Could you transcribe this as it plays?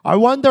I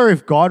wonder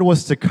if God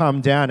was to come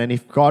down and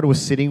if God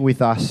was sitting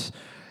with us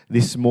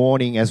this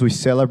morning as we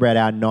celebrate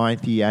our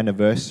 9th year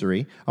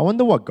anniversary, I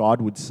wonder what God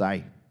would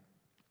say.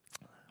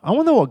 I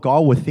wonder what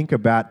God would think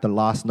about the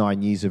last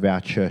 9 years of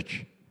our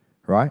church,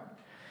 right?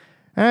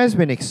 And it's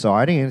been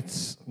exciting.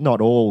 It's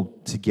not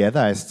all together,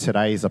 as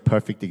today is a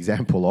perfect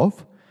example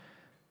of.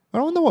 But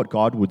I wonder what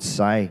God would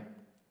say.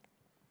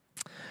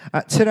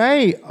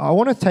 Today, I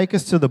want to take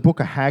us to the book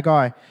of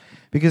Haggai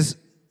because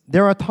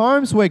there are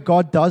times where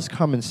God does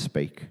come and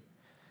speak.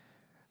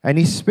 And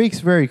he speaks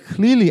very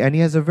clearly and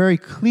he has a very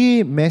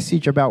clear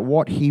message about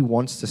what he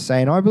wants to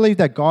say. And I believe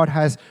that God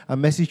has a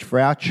message for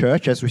our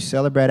church as we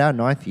celebrate our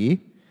 9th year.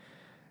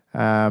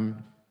 I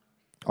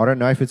don't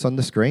know if it's on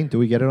the screen. Do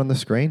we get it on the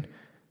screen?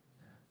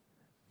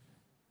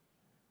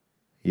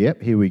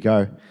 Yep, here we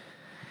go.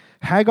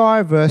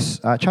 Haggai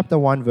chapter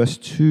 1, verse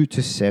 2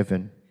 to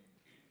 7.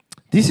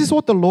 This is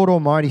what the Lord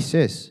Almighty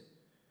says.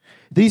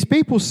 These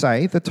people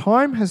say, the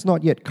time has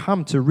not yet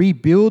come to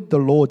rebuild the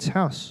Lord's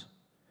house.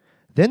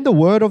 Then the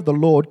word of the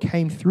Lord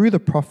came through the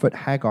prophet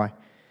Haggai.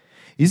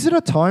 Is it a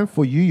time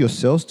for you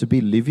yourselves to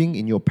be living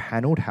in your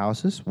paneled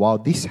houses while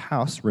this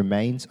house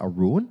remains a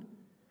ruin?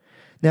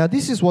 Now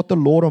this is what the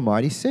Lord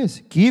Almighty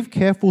says. Give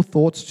careful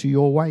thoughts to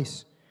your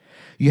ways.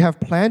 You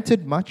have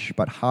planted much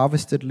but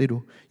harvested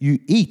little. You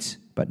eat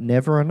but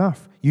never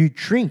enough. You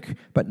drink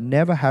but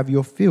never have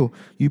your fill.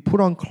 You put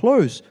on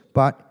clothes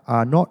but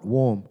are not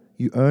warm.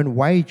 You earn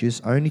wages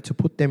only to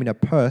put them in a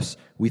purse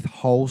with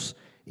holes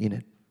in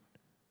it.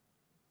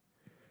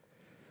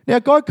 Now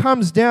God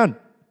comes down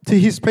to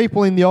his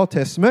people in the Old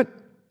Testament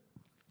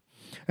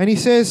and he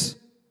says,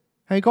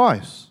 hey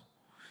guys,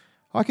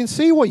 I can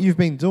see what you've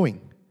been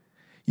doing.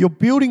 You're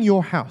building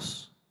your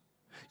house.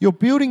 You're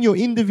building your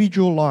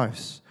individual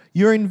lives.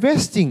 You're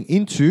investing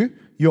into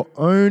your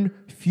own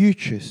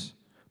futures.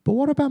 But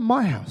what about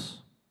my house?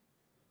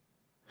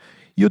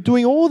 You're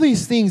doing all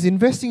these things,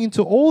 investing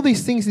into all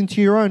these things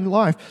into your own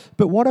life.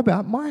 But what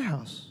about my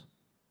house?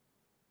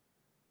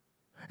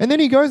 And then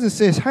he goes and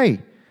says,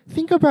 hey,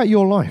 think about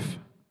your life.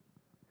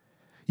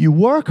 You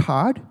work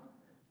hard,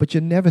 but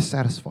you're never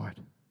satisfied.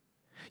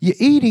 You're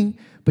eating,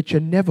 but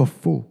you're never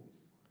full.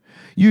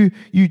 You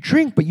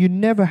drink, but you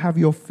never have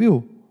your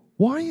fill.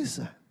 Why is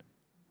that?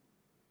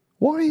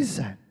 Why is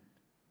that?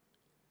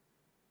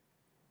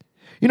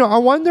 You know, I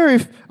wonder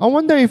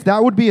if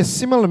that would be a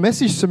similar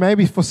message to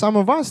maybe for some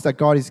of us that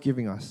God is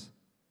giving us.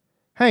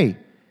 Hey,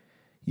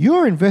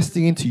 you're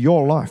investing into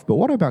your life, but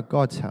what about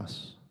God's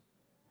house?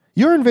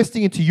 You're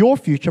investing into your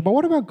future, but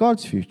what about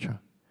God's future?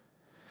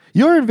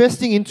 You're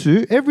investing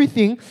into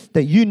everything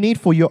that you need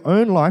for your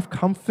own life,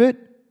 comfort,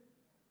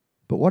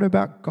 but what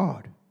about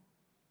God?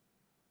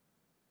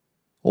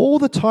 All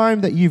the time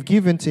that you've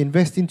given to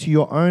invest into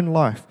your own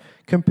life,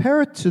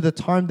 compare it to the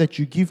time that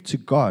you give to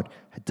God.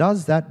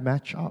 Does that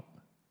match up?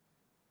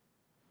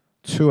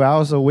 2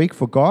 hours a week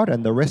for God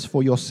and the rest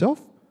for yourself?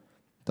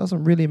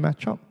 Doesn't really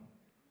match up.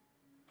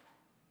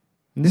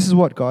 And this is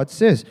what God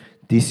says.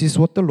 This is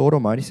what the Lord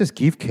Almighty says.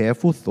 Give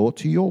careful thought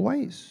to your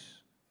ways.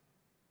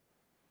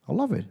 I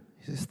love it.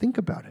 He says, think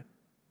about it.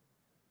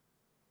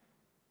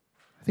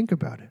 Think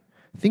about it.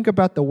 Think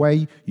about the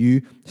way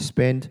you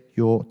spend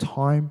your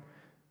time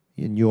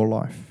in your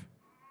life.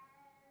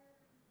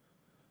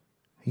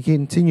 He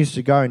continues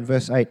to go in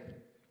verse 8.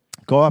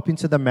 Go up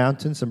into the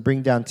mountains and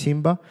bring down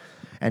timber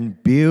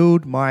and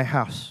build my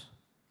house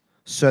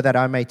so that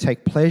I may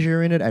take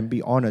pleasure in it and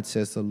be honored,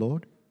 says the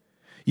Lord.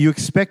 You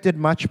expected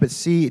much, but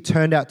see, it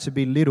turned out to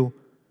be little.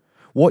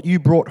 What you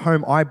brought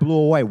home, I blew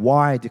away.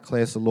 Why,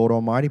 declares the Lord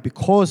Almighty?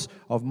 Because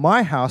of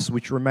my house,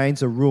 which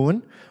remains a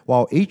ruin,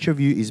 while each of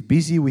you is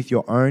busy with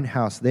your own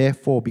house.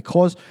 Therefore,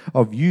 because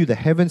of you, the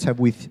heavens have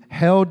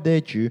withheld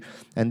their dew,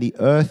 and the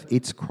earth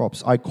its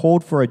crops. I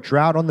called for a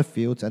drought on the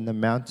fields and the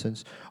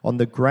mountains, on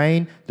the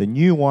grain, the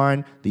new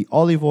wine, the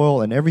olive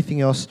oil, and everything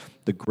else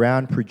the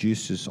ground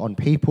produces, on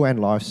people and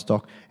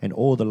livestock, and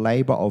all the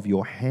labor of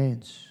your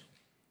hands.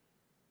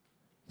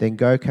 Then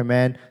go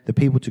command the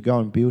people to go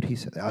and build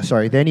his...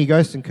 Then he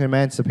goes and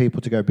commands the people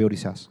to go build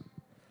his house.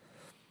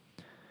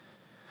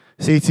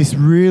 See, it's this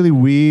really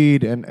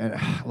weird and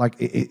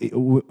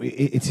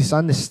it's this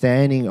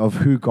understanding of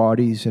who God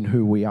is and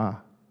who we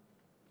are.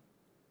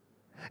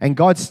 And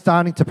God's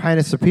starting to paint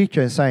us a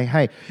picture and saying,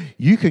 hey,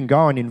 you can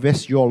go and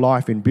invest your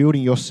life in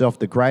building yourself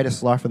the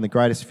greatest life and the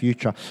greatest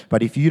future,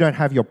 but if you don't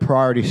have your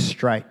priorities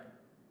straight,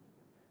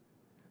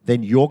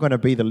 then you're going to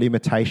be the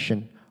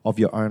limitation of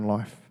your own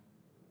life.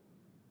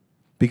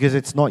 Because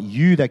it's not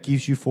you that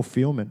gives you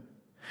fulfillment.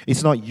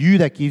 It's not you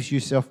that gives you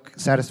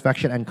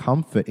self-satisfaction and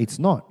comfort. It's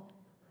not.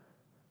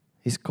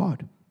 It's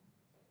God.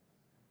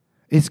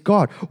 It's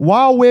God.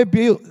 While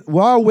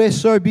we're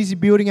so busy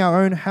building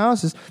our own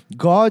houses,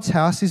 God's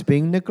house is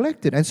being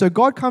neglected. And so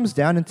God comes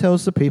down and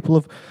tells the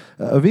people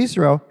of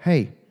Israel,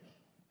 hey,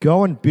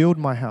 go and build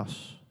my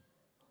house.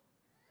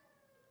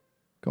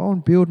 Go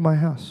and build my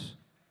house.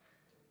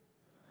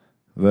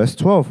 Verse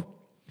 12.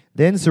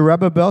 Then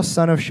Zerubbabel,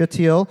 son of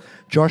Shealtiel,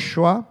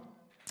 Joshua,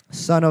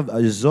 son of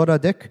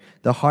Zodadek,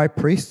 the high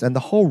priest, and the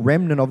whole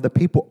remnant of the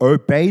people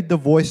obeyed the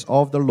voice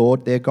of the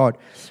Lord their God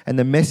and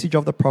the message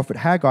of the prophet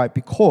Haggai,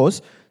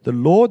 because the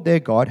Lord their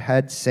God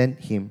had sent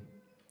him.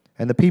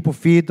 And the people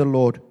feared the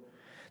Lord.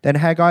 Then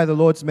Haggai, the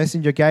Lord's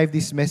messenger, gave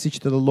this message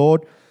to the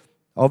Lord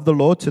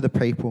to the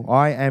people.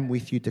 I am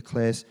with you,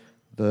 declares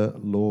the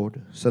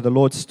Lord. So the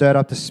Lord stirred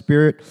up the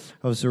spirit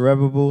of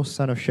Zerubbabel,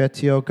 son of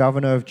Shealtiel,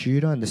 governor of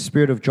Judah, and the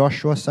spirit of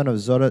Joshua, son of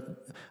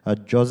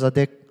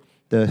Jozadak,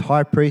 the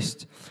high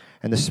priest,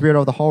 and the spirit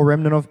of the whole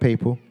remnant of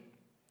people.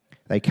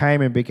 They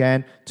came and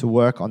began to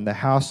work on the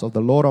house of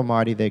the Lord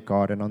Almighty their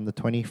God, and on the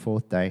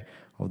 24th day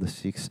of the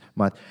 6th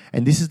month.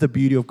 And this is the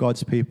beauty of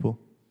God's people.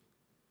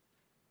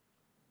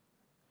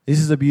 This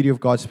is the beauty of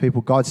God's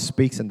people. God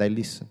speaks and they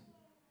listen.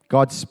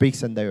 God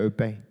speaks and they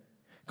obey.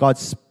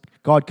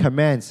 God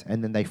commands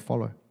and then they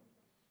follow.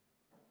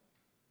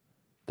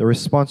 The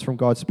response from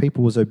God's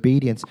people was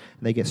obedience,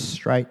 and they get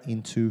straight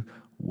into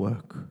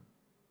work.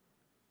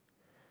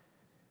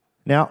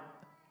 Now,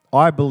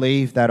 I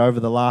believe that over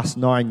the last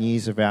 9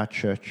 years of our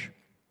church,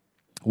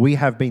 we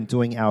have been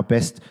doing our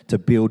best to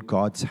build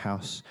God's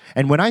house.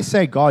 And when I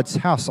say God's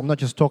house, I'm not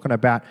just talking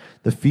about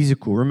the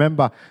physical.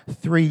 Remember,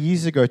 3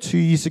 years ago, 2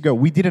 years ago,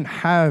 we didn't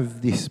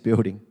have this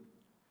building,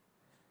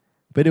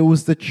 but it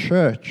was the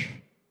church.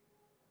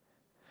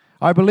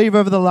 I believe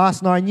over the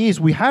last 9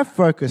 years, we have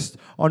focused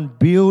on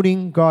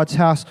building God's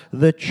house,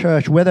 the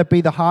church, whether it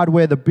be the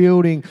hardware, the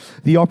building,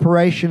 the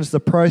operations, the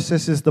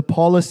processes, the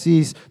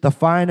policies, the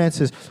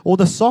finances, or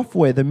the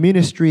software, the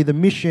ministry, the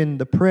mission,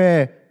 the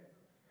prayer,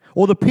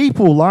 or the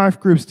people,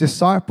 life groups,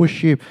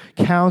 discipleship,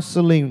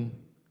 counseling.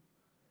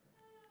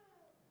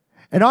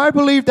 And I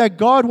believe that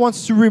God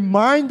wants to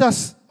remind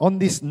us on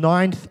this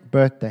 9th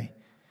birthday,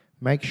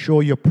 make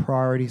sure your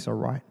priorities are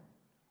right.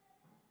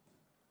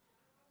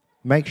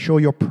 Make sure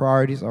your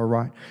priorities are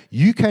right.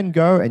 You can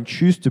go and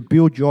choose to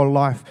build your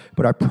life,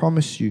 but I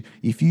promise you,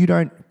 if you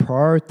don't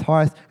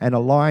prioritize and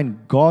align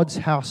God's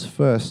house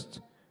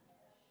first,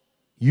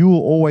 you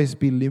will always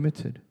be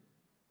limited.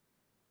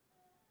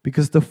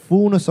 Because the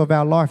fullness of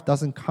our life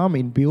doesn't come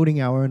in building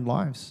our own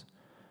lives.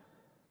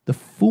 The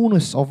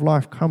fullness of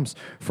life comes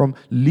from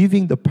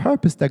living the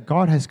purpose that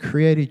God has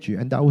created you,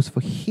 and that was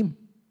for Him.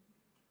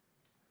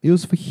 It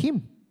was for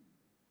Him.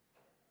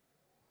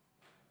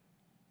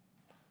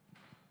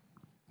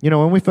 You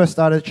know, when we first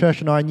started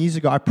church 9 years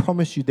ago, I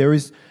promise you there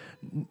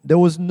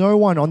was no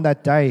one on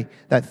that day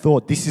that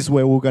thought this is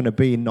where we're going to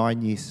be in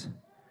 9 years.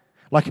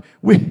 Like,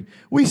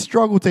 we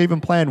struggle to even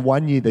plan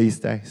 1 year these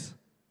days.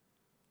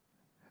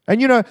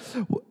 And, you know,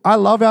 I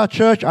love our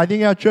church. I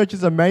think our church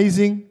is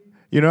amazing.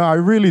 You know, I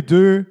really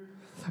do.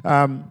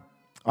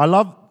 I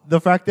love the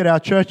fact that our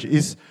church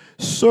is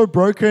so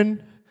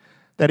broken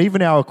that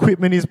even our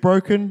equipment is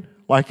broken.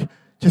 Like,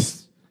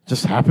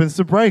 just happens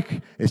to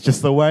break. It's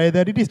just the way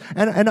that it is.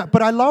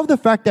 But I love the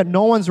fact that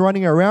no one's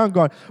running around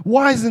going,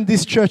 why isn't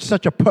this church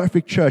such a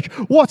perfect church?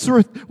 What's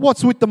with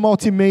the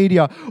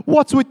multimedia?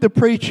 What's with the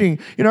preaching?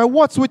 You know,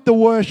 what's with the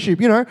worship?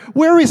 You know,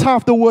 where is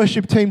half the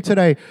worship team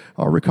today?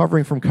 Oh,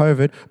 recovering from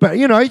COVID. But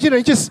you know, it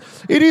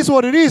is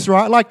what it is,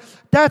 right? Like,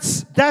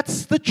 that's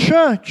the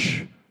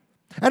church.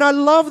 And I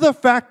love the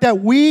fact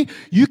that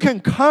you can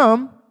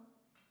come,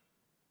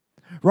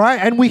 right?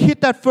 And we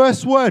hit that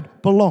first word,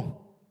 belong.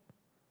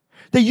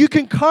 That you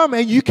can come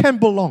and you can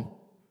belong.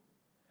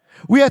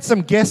 We had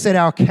some guests at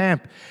our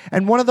camp,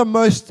 and one of the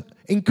most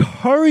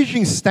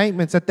encouraging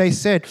statements that they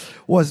said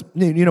was,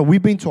 you know,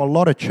 we've been to a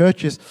lot of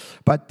churches,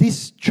 but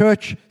this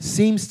church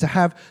seems to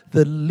have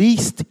the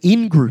least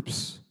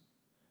in-groups.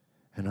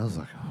 And I was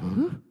like,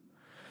 huh?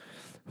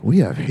 We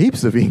have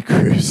heaps of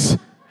in-groups.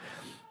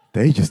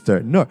 They just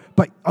don't know.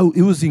 But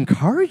it was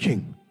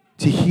encouraging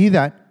to hear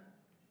that.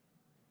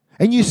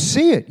 And you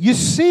see it. You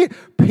see it.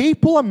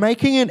 People are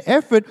making an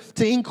effort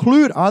to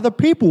include other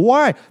people.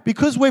 Why?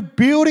 Because we're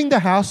building the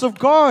house of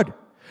God.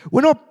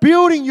 We're not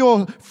building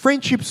your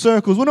friendship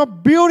circles. We're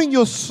not building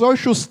your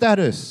social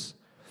status.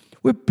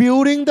 We're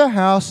building the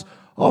house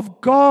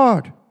of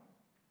God.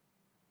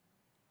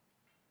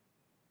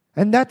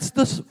 And that's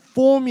the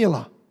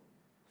formula.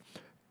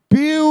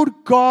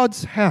 Build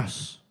God's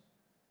house.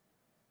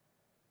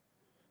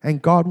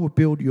 And God will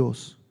build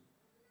yours.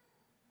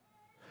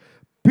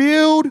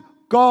 Build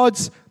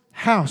God's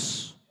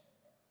house.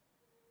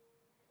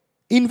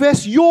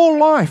 Invest your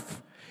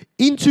life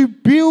into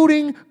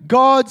building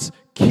God's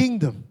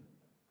kingdom.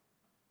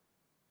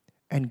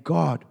 And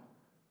God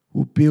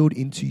will build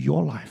into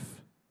your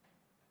life.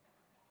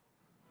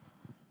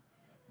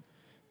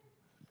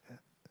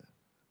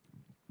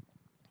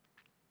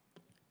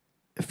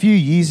 A few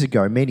years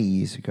ago, many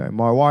years ago,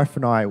 my wife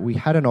and I, we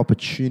had an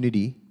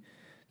opportunity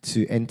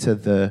to enter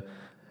the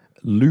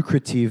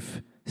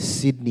lucrative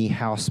Sydney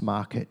house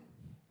market.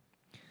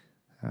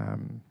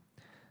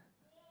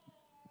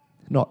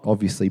 Not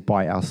obviously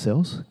by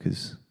ourselves,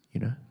 because, you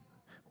know,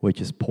 we're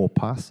just poor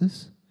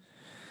pastors.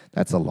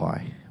 That's a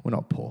lie. We're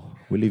not poor.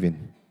 We live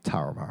in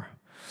Turramurra.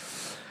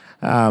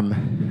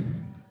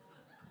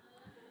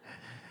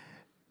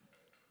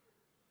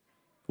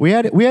 we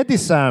had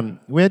this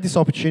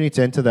opportunity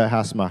to enter the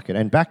house market,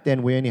 and back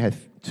then we only had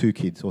 2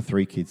 kids or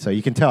 3 kids, so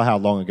you can tell how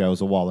long ago. It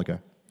was a while ago.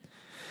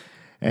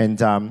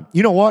 And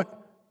you know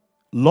what?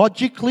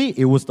 Logically,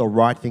 it was the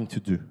right thing to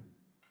do.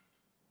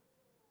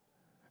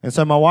 And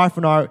so my wife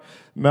and I,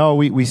 Mel,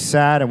 we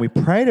sat and we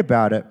prayed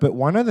about it. But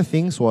one of the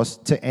things was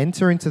to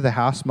enter into the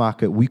house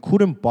market, we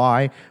couldn't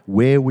buy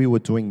where we were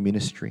doing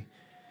ministry.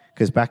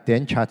 Because back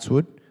then,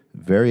 Chatswood,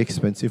 very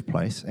expensive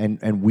place.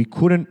 And we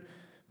couldn't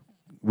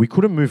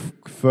move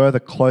further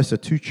closer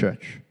to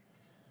church.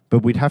 But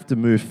we'd have to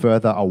move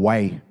further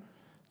away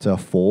to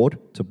afford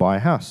to buy a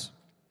house.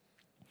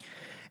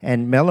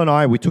 And Mel and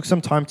I, we took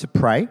some time to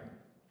pray.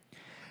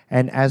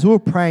 And as we were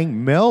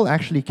praying, Mel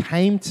actually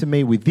came to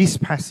me with this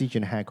passage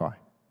in Haggai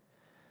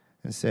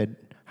and said,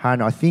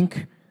 Han, I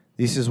think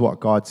this is what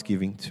God's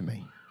giving to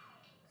me.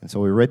 And so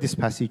we read this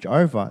passage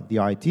over, the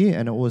idea,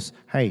 and it was,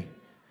 hey,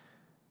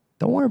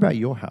 don't worry about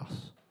your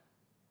house.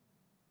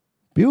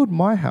 Build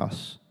my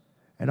house,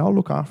 and I'll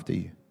look after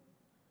you.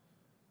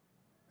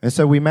 And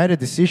so we made a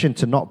decision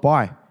to not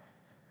buy.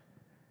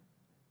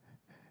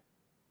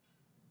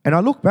 And I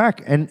look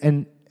back,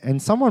 and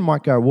someone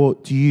might go, well,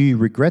 do you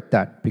regret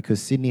that?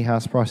 Because Sydney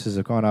house prices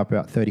have gone up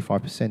about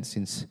 35%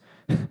 since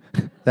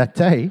that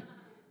day.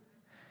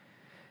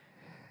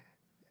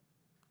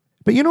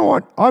 But you know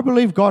what? I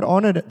believe God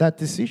honored that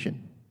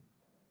decision.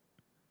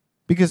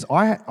 Because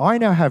I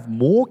now have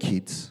more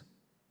kids,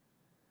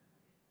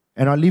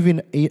 and I live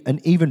in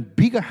an even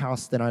bigger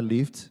house than I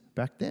lived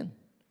back then.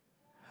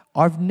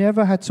 I've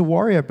never had to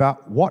worry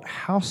about what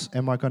house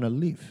am I going to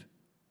live.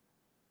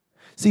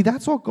 See,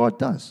 that's what God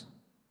does.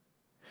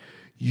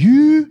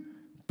 You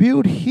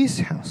build His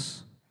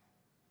house.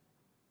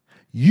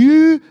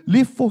 You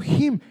live for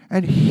Him,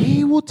 and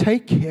He will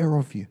take care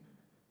of you.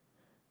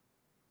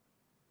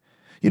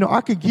 You know,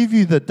 I could give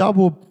you the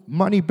double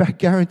money back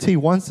guarantee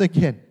once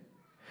again.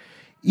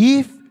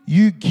 If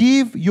you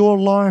give your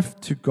life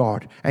to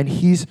God and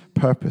His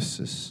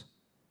purposes,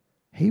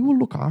 He will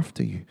look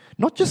after you.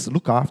 Not just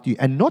look after you,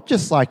 and not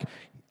just like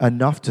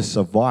enough to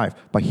survive,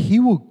 but He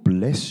will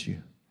bless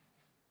you.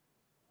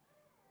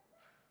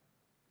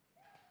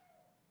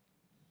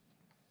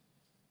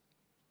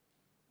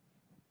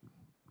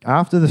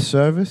 After the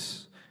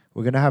service,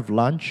 we're going to have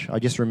lunch. I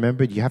just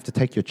remembered you have to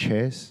take your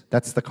chairs.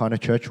 That's the kind of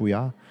church we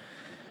are.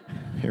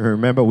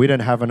 Remember, we don't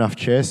have enough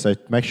chairs, so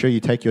make sure you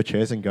take your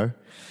chairs and go.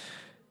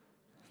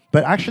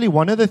 But actually,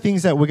 one of the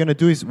things that we're going to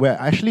do is we're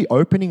actually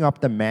opening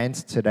up the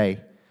manse today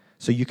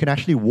so you can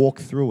actually walk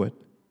through it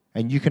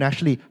and you can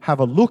actually have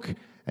a look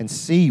and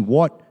see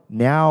what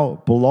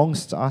now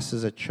belongs to us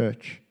as a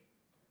church.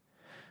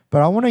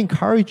 But I want to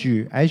encourage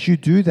you, as you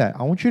do that,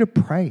 I want you to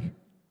pray.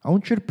 I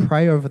want you to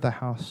pray over the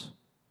house.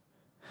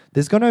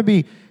 There's going to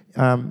be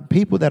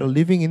people that are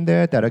living in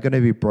there that are going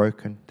to be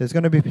broken. There's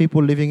going to be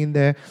people living in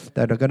there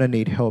that are going to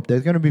need help.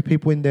 There's going to be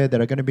people in there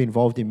that are going to be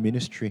involved in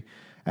ministry.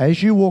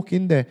 As you walk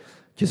in there,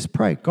 just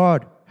pray,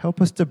 God, help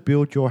us to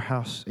build your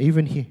house,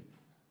 even here.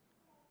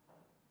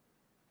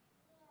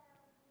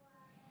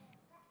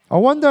 I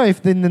wonder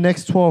if in the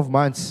next 12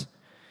 months,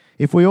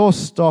 if we all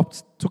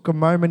stopped, took a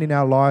moment in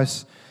our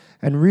lives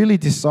and really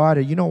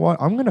decided, you know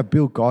what, I'm going to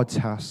build God's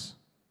house.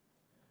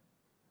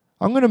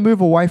 I'm going to move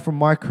away from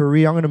my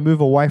career. I'm going to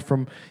move away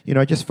from,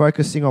 just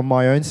focusing on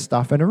my own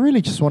stuff. And I really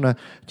just want to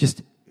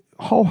just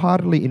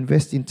wholeheartedly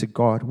invest into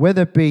God,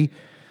 whether it be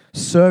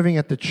serving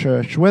at the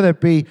church, whether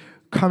it be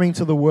coming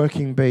to the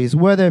working bees,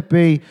 whether it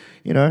be,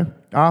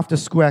 after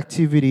school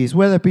activities,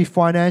 whether it be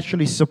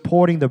financially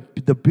supporting the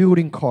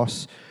building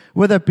costs,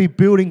 whether it be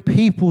building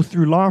people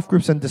through life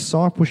groups and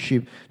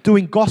discipleship,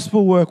 doing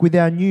gospel work with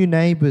our new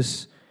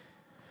neighbors.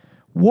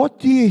 What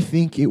do you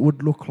think it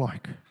would look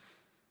like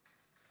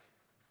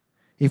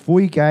if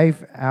we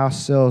gave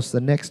ourselves the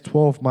next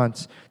 12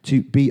 months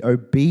to be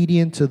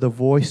obedient to the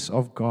voice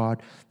of God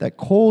that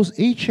calls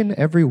each and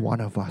every one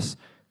of us,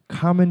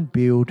 come and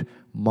build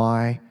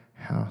my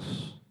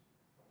house?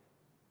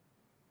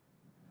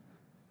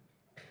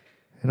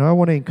 And I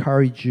want to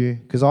encourage you,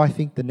 because I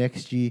think the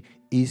next year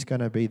is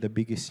going to be the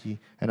biggest year.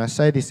 And I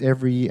say this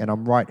every year, and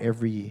I'm right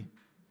every year.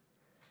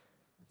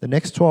 The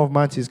next 12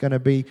 months is going to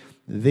be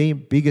the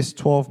biggest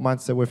 12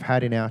 months that we've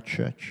had in our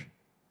church.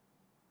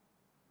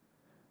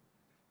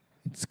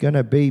 It's going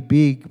to be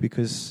big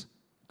because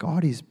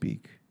God is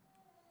big.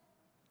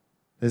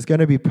 There's going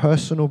to be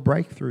personal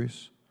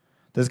breakthroughs.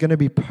 There's going to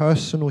be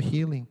personal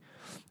healing.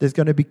 There's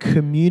going to be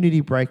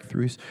community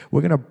breakthroughs.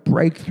 We're going to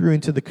break through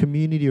into the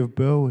community of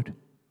Burwood.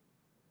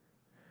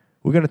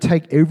 We're going to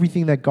take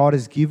everything that God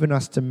has given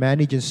us to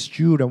manage and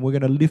steward, and we're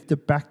going to lift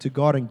it back to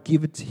God and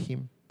give it to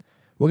Him.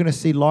 We're going to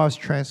see lives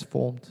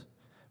transformed.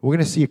 We're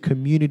going to see a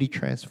community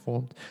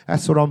transformed.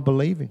 That's what I'm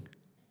believing.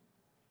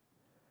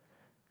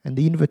 And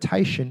the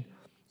invitation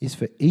is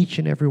for each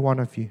and every one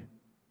of you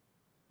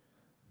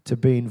to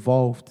be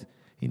involved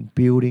in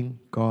building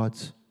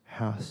God's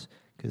house,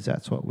 because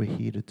that's what we're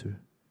here to do.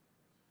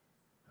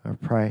 I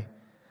pray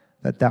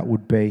that that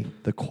would be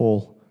the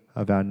call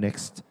of our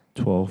next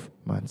 12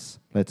 months.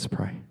 Let's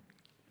pray.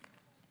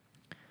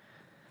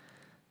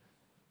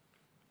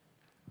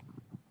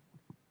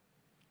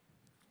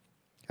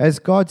 As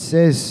God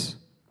says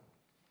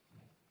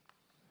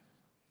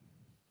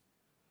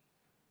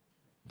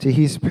to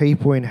his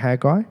people in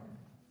Haggai,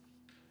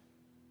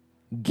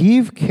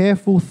 give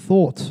careful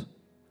thought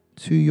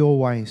to your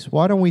ways.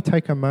 Why don't we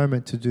take a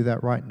moment to do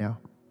that right now?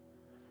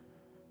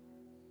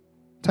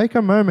 Take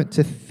a moment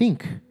to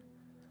think.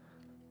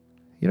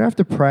 You don't have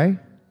to pray,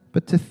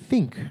 but to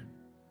think.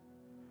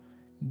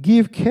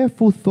 Give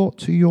careful thought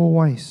to your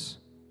ways.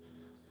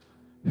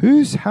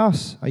 Whose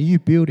house are you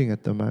building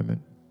at the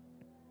moment?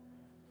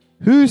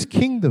 Whose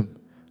kingdom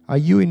are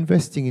you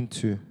investing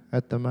into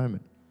at the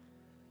moment?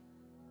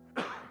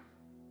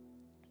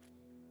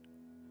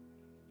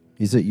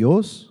 Is it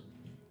yours?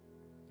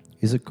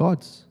 Is it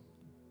God's?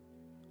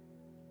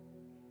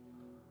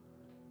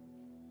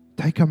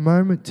 Take a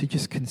moment to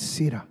just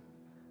consider.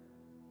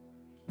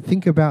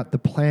 Think about the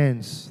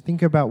plans.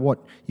 Think about what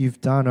you've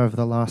done over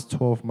the last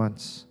 12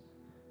 months.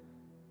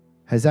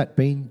 Has that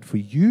been for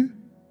you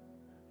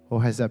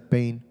or has that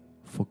been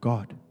for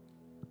God?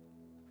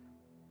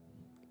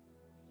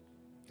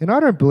 And I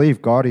don't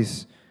believe God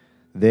is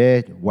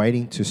there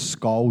waiting to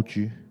scold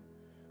you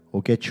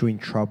or get you in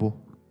trouble.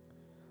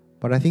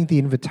 But I think the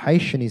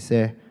invitation is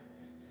there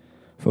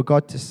for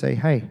God to say,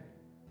 hey,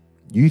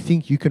 you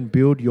think you can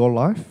build your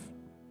life?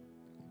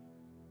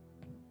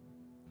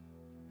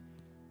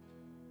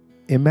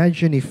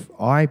 Imagine if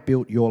I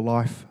built your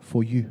life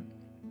for you.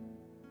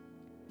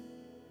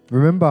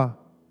 Remember,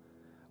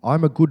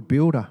 I'm a good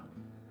builder.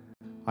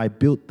 I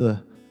built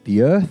the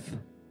earth.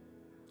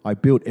 I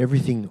built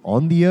everything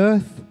on the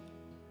earth.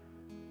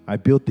 I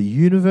built the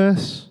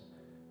universe.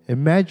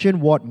 Imagine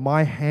what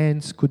my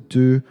hands could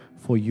do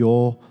for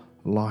your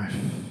life.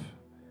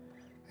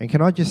 And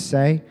can I just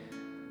say,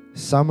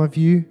 some of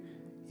you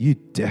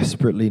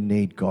desperately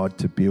need God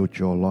to build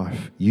your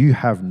life. You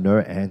have no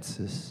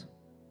answers.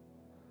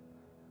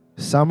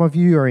 Some of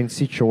you are in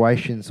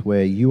situations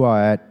where you are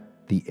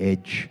at the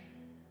edge.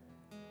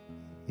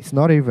 It's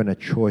not even a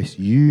choice.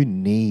 You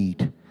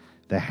need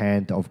the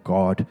hand of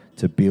God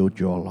to build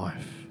your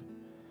life.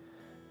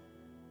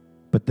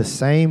 But the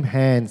same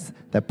hands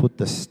that put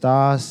the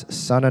stars,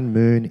 sun and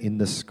moon in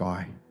the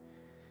sky,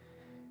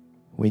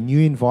 when you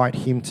invite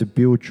him to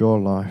build your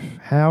life,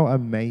 how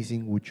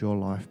amazing would your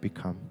life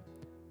become?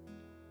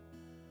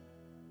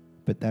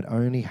 But that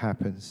only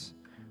happens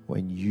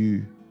when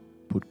you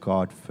put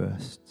God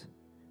first,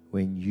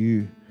 when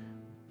you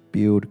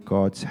build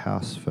God's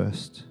house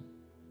first.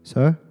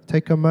 So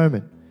take a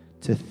moment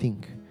to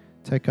think.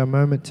 Take a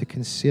moment to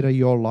consider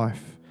your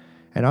life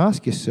and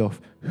ask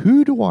yourself,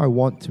 who do I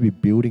want to be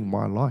building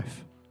my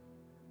life?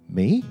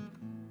 Me?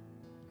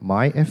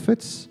 My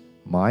efforts?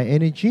 My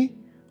energy?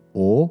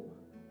 Or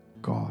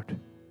God?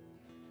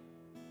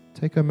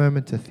 Take a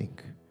moment to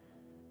think.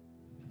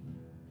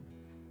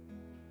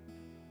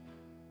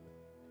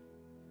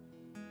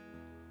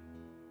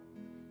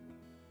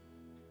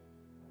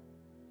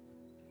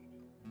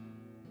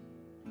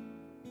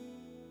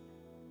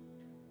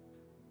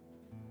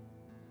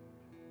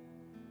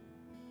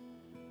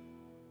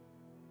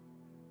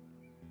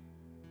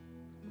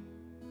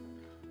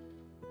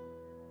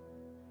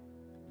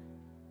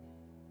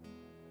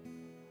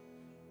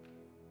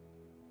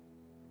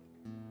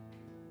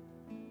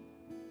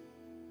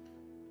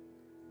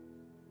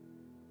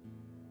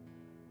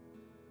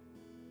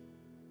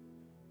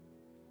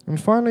 And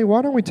finally,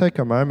 why don't we take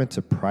a moment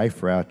to pray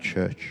for our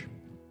church?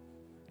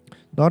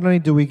 Not only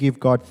do we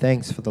give God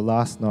thanks for the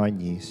last 9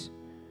 years,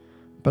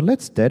 but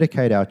let's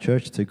dedicate our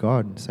church to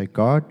God and say,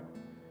 God,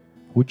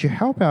 would you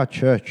help our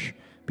church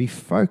be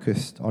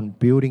focused on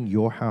building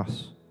your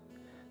house?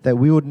 That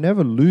we would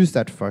never lose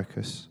that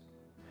focus,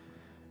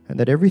 and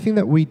that everything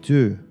that we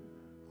do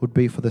would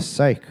be for the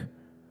sake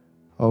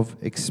of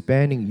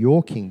expanding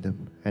your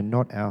kingdom and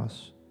not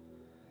ours.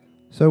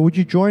 So would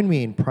you join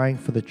me in praying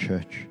for the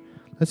church?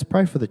 Let's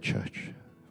pray for the church.